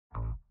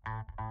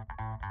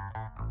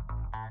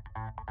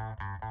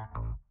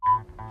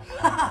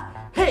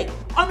Hey,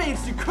 I'm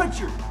Anston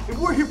Cruncher, and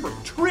we're here for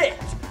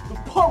Tricked, the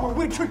part where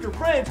we trick your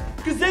friends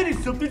because they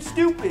did something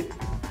stupid.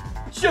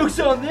 Joke's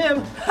on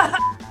them.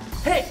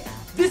 Hey,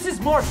 this is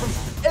Mark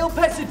from El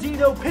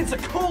Pasadena,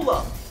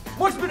 Pensacola.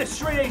 Mark's been a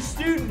straight A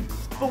student,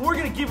 but we're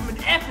gonna give him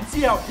an F and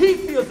see how he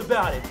feels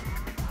about it.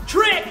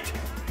 Tricked!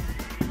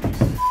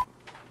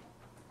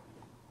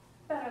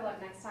 Better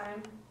luck next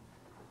time.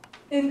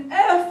 An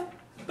F?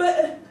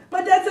 But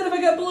my dad said if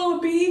I got below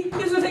a B, he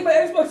was gonna take my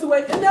Xbox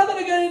away. And now that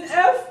I got an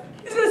F,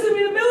 he's gonna send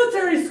me to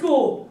military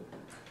school.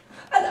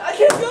 I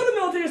can't go to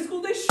military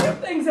school. They shoot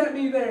things at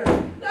me there.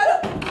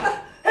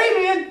 Hey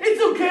man,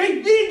 it's okay.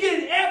 You didn't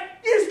get an F.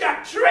 You just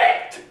got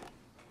tricked.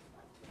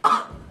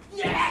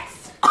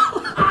 Yes.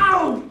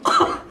 Ow.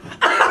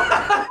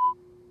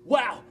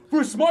 Wow,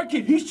 for a smart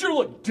kid, he sure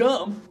looked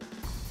dumb.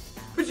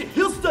 But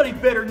he'll study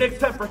better next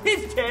time for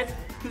his test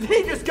because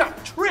he just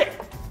got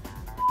tricked.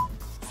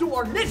 So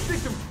our next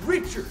victim's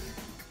Richard.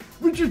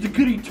 Richard's a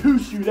goody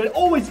two-shoe that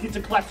always gets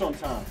to class on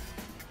time.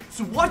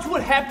 So watch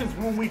what happens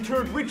when we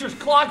turn Richard's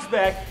clocks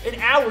back an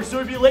hour so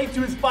he'd be late to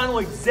his final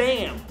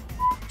exam.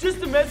 Just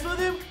to mess with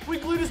him, we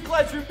glued his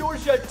classroom door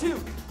shut too.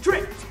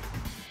 Tricked!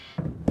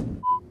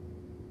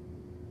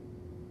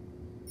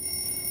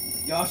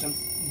 Gosh, I'm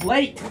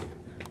late.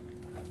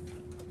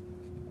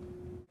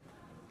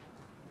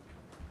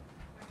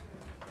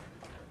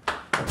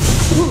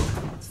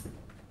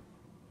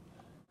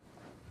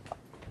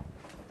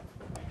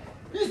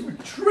 He's been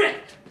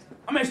tricked!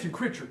 I'm Ashton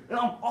Critcher, and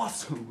I'm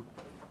awesome.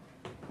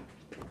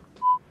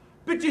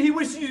 Bet you he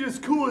wishes he was as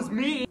cool as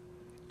me.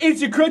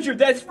 Ashton Critcher,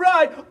 that's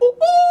right! Ooh,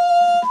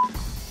 ooh.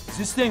 Is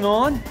this thing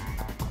on?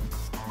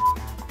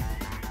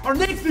 Our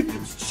next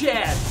victim's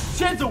Chad.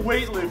 Chad's a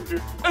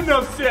weightlifter.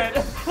 Enough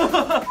said.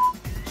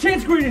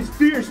 Chad's great as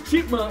fierce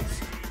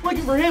chipmunks.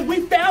 Lucky for him,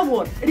 we found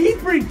one, and he's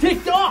pretty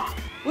ticked off.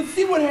 Let's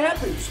see what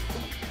happens.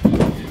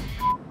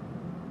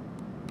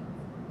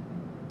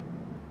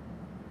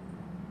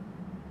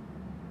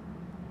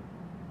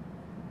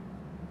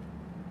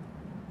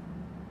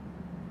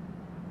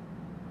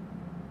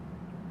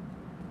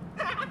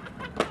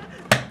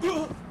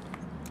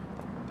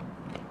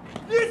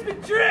 He's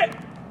been tricked!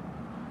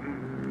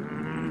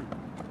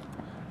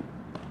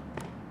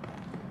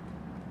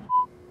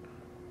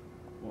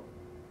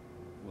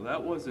 Well,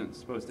 that wasn't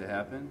supposed to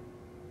happen.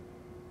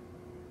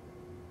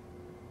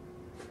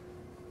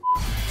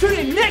 Tune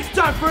in next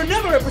time for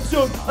another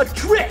episode of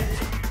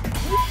Tricked!